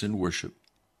praise and worship,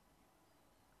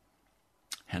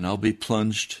 and I'll be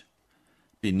plunged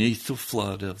beneath the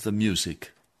flood of the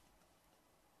music.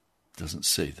 Doesn't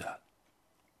say that.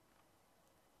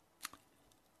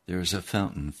 There is a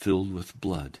fountain filled with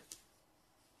blood,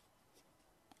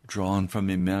 drawn from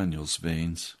Emmanuel's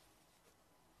veins,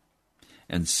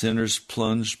 and sinners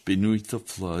plunged beneath the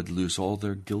flood lose all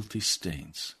their guilty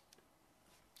stains.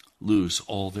 Lose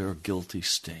all their guilty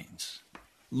stains.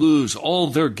 Lose all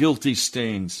their guilty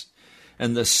stains.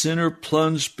 And the sinner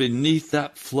plunged beneath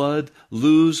that flood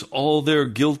lose all their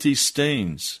guilty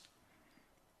stains.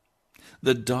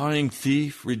 The dying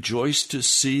thief rejoiced to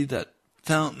see that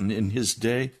fountain in his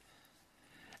day.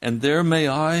 And there may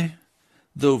I,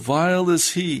 though vile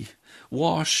as he,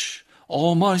 wash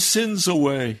all my sins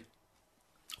away.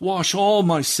 Wash all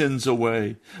my sins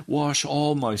away. Wash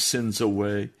all my sins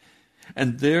away.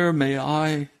 And there may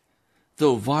I,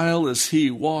 though vile as he,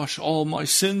 wash all my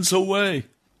sins away.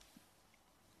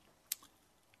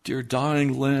 Dear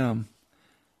dying Lamb,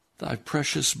 thy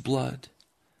precious blood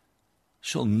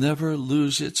shall never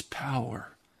lose its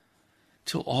power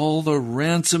till all the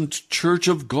ransomed church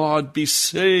of God be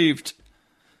saved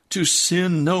to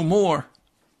sin no more.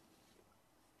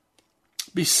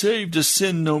 Be saved to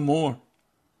sin no more.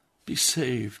 Be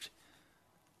saved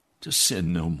to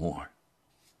sin no more.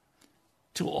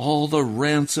 To all the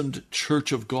ransomed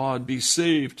church of God, be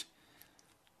saved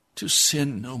to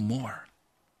sin no more.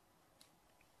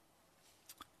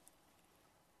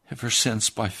 Ever since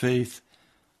by faith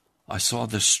I saw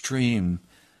the stream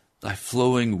thy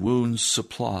flowing wounds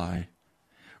supply,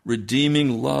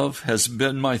 redeeming love has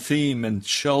been my theme and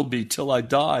shall be till I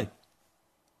die.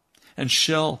 And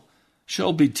shall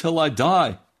be till I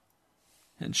die.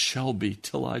 And shall be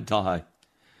till I die.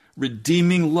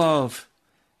 Redeeming love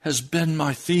has been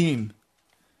my theme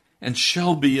and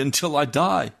shall be until I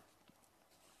die.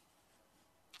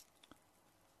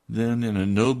 Then in a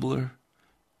nobler,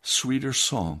 sweeter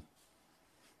song,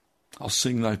 I'll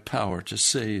sing thy power to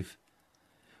save.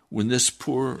 When this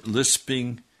poor,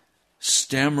 lisping,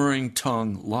 stammering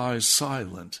tongue lies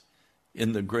silent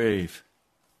in the grave,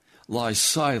 lies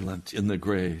silent in the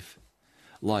grave,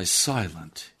 lies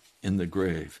silent in the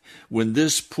grave. When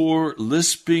this poor,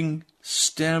 lisping,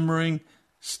 stammering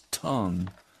tongue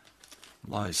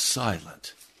lies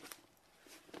silent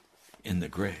in the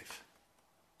grave.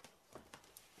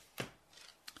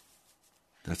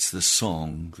 That's the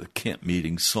song, the camp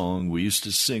meeting song we used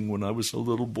to sing when I was a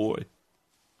little boy.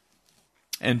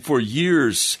 And for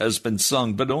years has been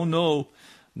sung, but oh no,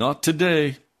 not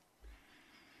today.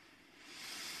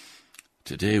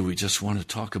 Today we just want to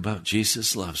talk about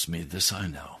Jesus loves me, this I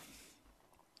know.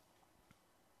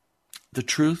 The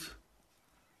truth,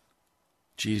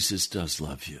 Jesus does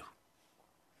love you.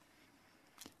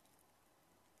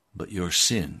 But your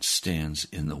sin stands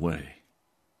in the way.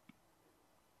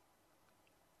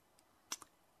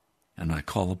 And I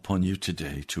call upon you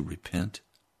today to repent,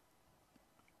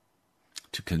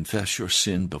 to confess your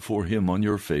sin before him on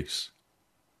your face,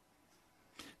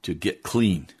 to get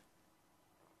clean,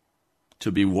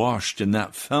 to be washed in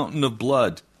that fountain of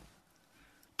blood.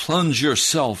 Plunge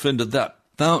yourself into that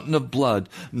fountain of blood,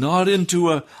 not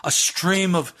into a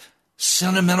stream of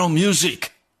sentimental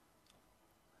music,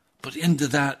 but into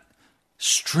that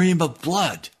stream of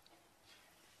blood.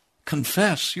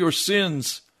 Confess your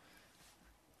sins.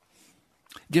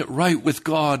 Get right with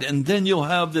God, and then you'll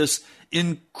have this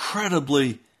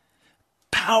incredibly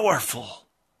powerful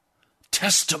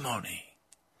testimony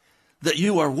that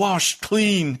you are washed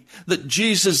clean, that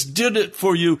Jesus did it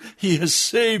for you. He has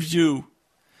saved you,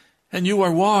 and you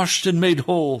are washed and made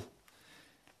whole.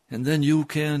 And then you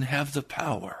can have the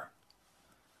power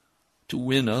to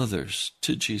win others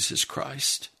to Jesus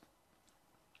Christ.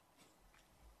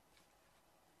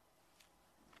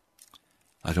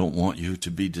 I don't want you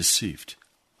to be deceived.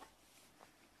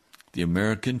 The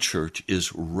American church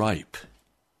is ripe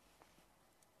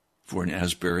for an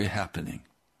Asbury happening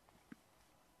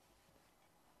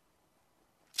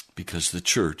because the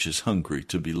church is hungry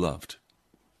to be loved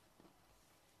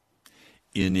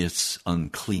in its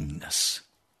uncleanness.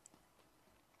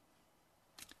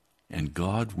 And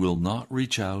God will not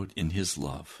reach out in his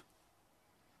love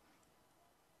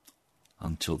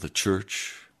until the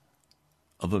church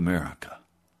of America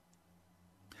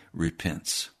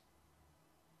repents,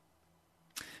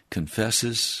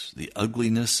 confesses the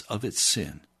ugliness of its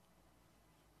sin,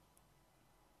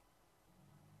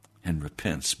 and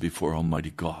repents before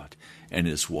Almighty God and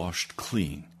is washed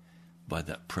clean by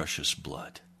that precious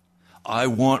blood. I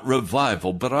want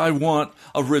revival, but I want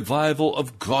a revival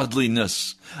of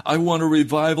godliness. I want a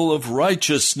revival of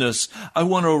righteousness. I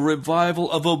want a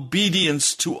revival of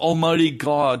obedience to Almighty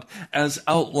God as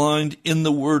outlined in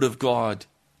the Word of God.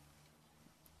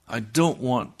 I don't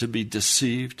want to be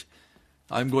deceived.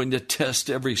 I'm going to test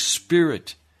every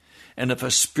spirit. And if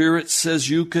a spirit says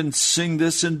you can sing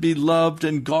this and be loved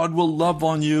and God will love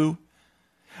on you,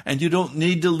 and you don't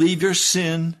need to leave your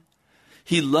sin,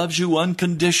 he loves you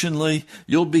unconditionally,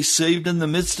 you'll be saved in the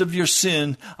midst of your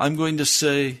sin, I'm going to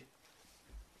say,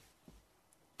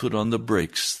 put on the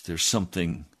brakes. There's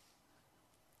something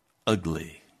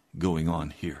ugly going on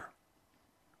here.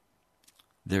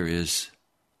 There is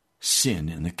sin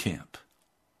in the camp.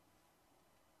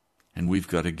 And we've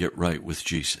got to get right with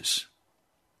Jesus.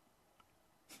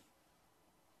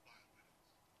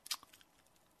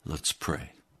 Let's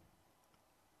pray.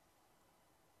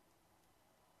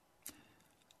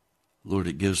 Lord,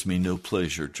 it gives me no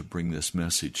pleasure to bring this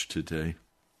message today.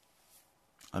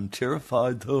 I'm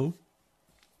terrified, though.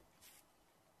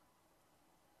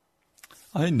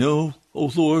 I know,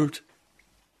 O Lord,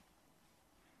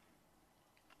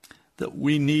 that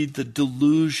we need the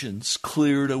delusions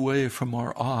cleared away from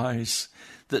our eyes,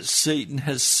 that Satan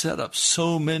has set up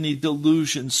so many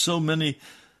delusions, so many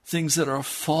things that are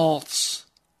false,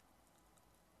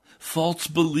 false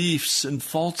beliefs and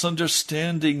false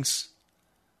understandings.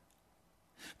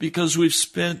 Because we've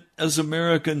spent, as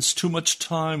Americans, too much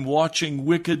time watching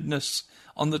wickedness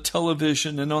on the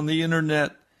television and on the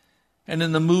internet and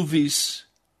in the movies.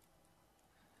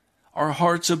 Our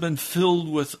hearts have been filled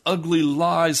with ugly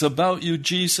lies about you,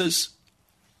 Jesus.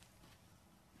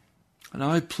 And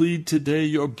I plead today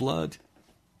your blood.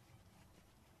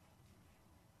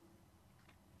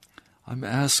 I'm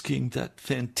asking that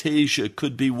Fantasia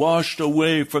could be washed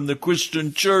away from the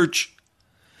Christian church,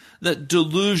 that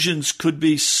delusions could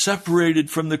be separated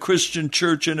from the Christian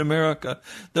church in America,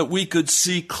 that we could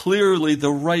see clearly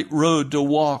the right road to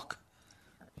walk,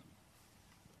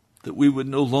 that we would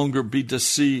no longer be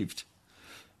deceived,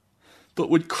 but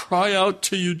would cry out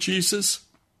to you, Jesus,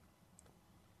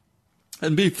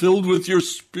 and be filled with your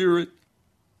Spirit,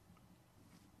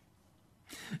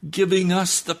 giving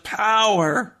us the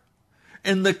power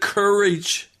and the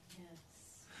courage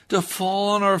to fall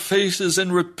on our faces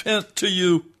and repent to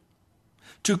you,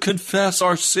 to confess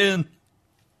our sin,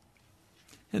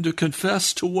 and to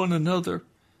confess to one another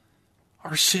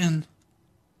our sin,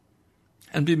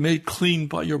 and be made clean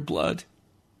by your blood.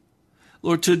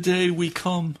 Lord, today we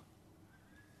come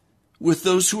with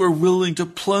those who are willing to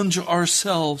plunge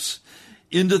ourselves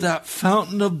into that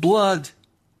fountain of blood,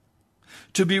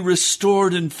 to be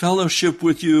restored in fellowship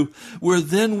with you, where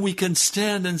then we can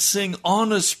stand and sing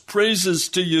honest praises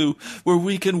to you, where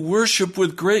we can worship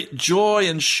with great joy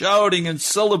and shouting and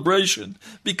celebration,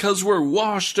 because we're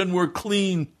washed and we're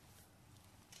clean.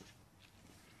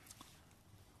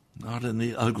 Not in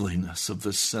the ugliness of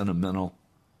the sentimental,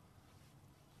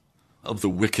 of the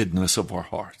wickedness of our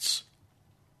hearts.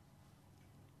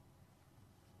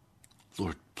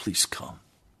 Lord, please come.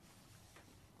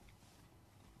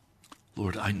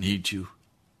 Lord, I need you.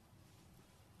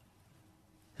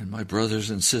 And my brothers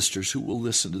and sisters who will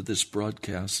listen to this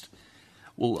broadcast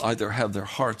will either have their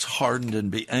hearts hardened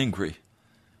and be angry,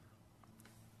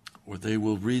 or they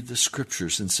will read the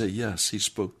scriptures and say, yes, he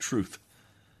spoke truth.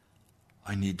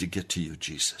 I need to get to you,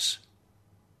 Jesus.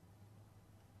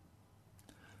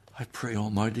 I pray,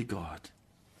 Almighty God,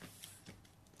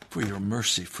 for your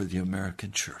mercy for the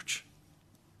American church.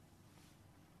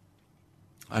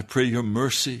 I pray your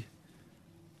mercy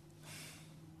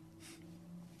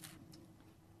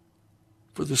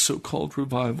for the so-called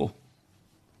revival.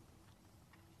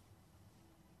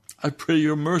 I pray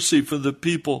your mercy for the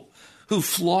people who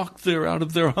flock there out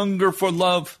of their hunger for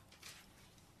love.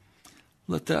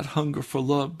 Let that hunger for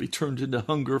love be turned into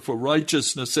hunger for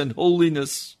righteousness and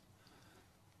holiness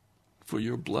for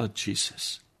your blood,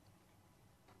 Jesus.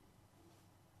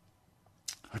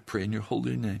 I pray in your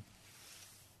holy name.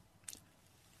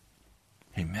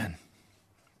 Amen.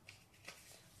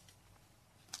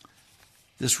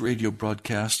 This radio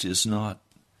broadcast is not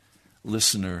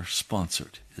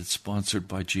listener-sponsored. It's sponsored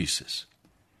by Jesus.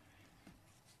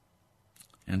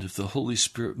 And if the Holy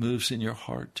Spirit moves in your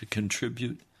heart to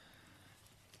contribute,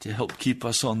 to help keep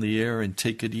us on the air and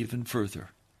take it even further,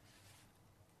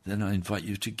 then I invite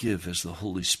you to give as the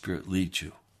Holy Spirit leads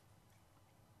you.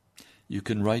 You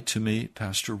can write to me,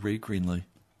 Pastor Ray Greenley,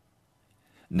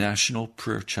 National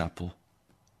Prayer Chapel,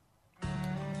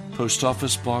 Post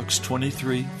Office Box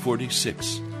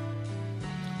 2346,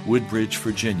 Woodbridge,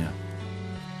 Virginia,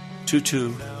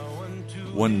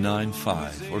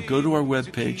 22195, or go to our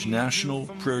webpage,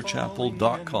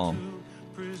 nationalprayerchapel.com.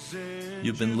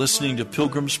 You've been listening to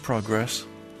Pilgrim's Progress.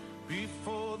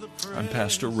 I'm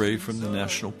Pastor Ray from the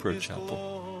National Prayer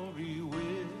Chapel.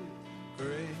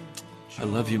 I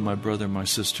love you, my brother, my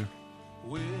sister,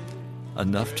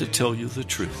 enough to tell you the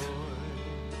truth.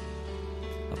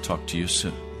 I'll talk to you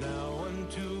soon.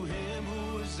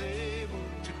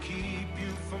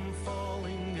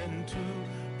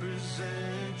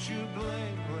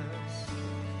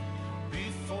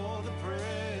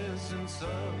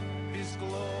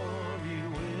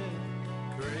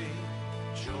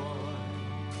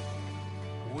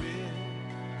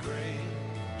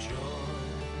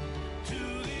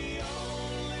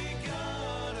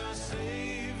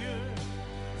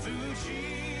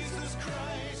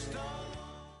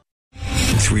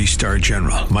 Three-star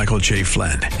General Michael J.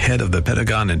 Flynn, head of the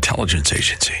Pentagon Intelligence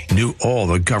Agency, knew all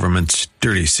the government's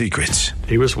dirty secrets.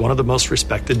 He was one of the most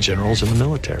respected generals in the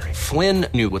military. Flynn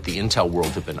knew what the intel world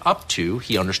had been up to.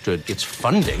 He understood its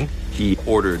funding. He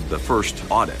ordered the first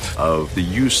audit of the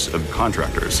use of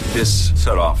contractors. This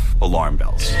set off alarm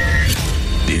bells.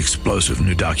 The explosive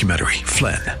new documentary,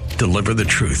 Flynn, deliver the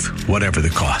truth, whatever the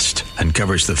cost, and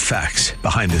covers the facts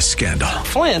behind the scandal.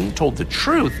 Flynn told the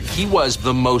truth. He was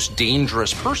the most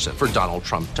dangerous person for Donald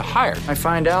Trump to hire. I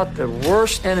find out the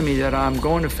worst enemy that I'm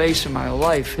going to face in my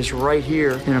life is right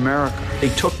here in America. They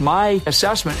took my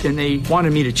assessment and they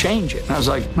wanted me to change it. And I was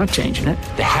like, I'm not changing it.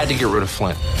 They had to get rid of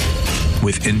Flynn.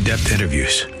 With in-depth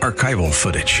interviews, archival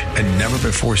footage, and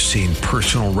never-before-seen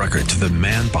personal records of the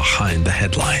man behind the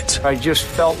headlines. I just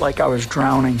felt like I was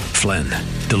drowning. Flynn,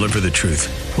 deliver the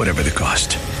truth, whatever the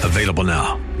cost. Available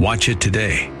now. Watch it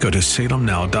today. Go to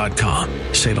salemnow.com.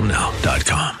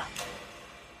 salemnow.com.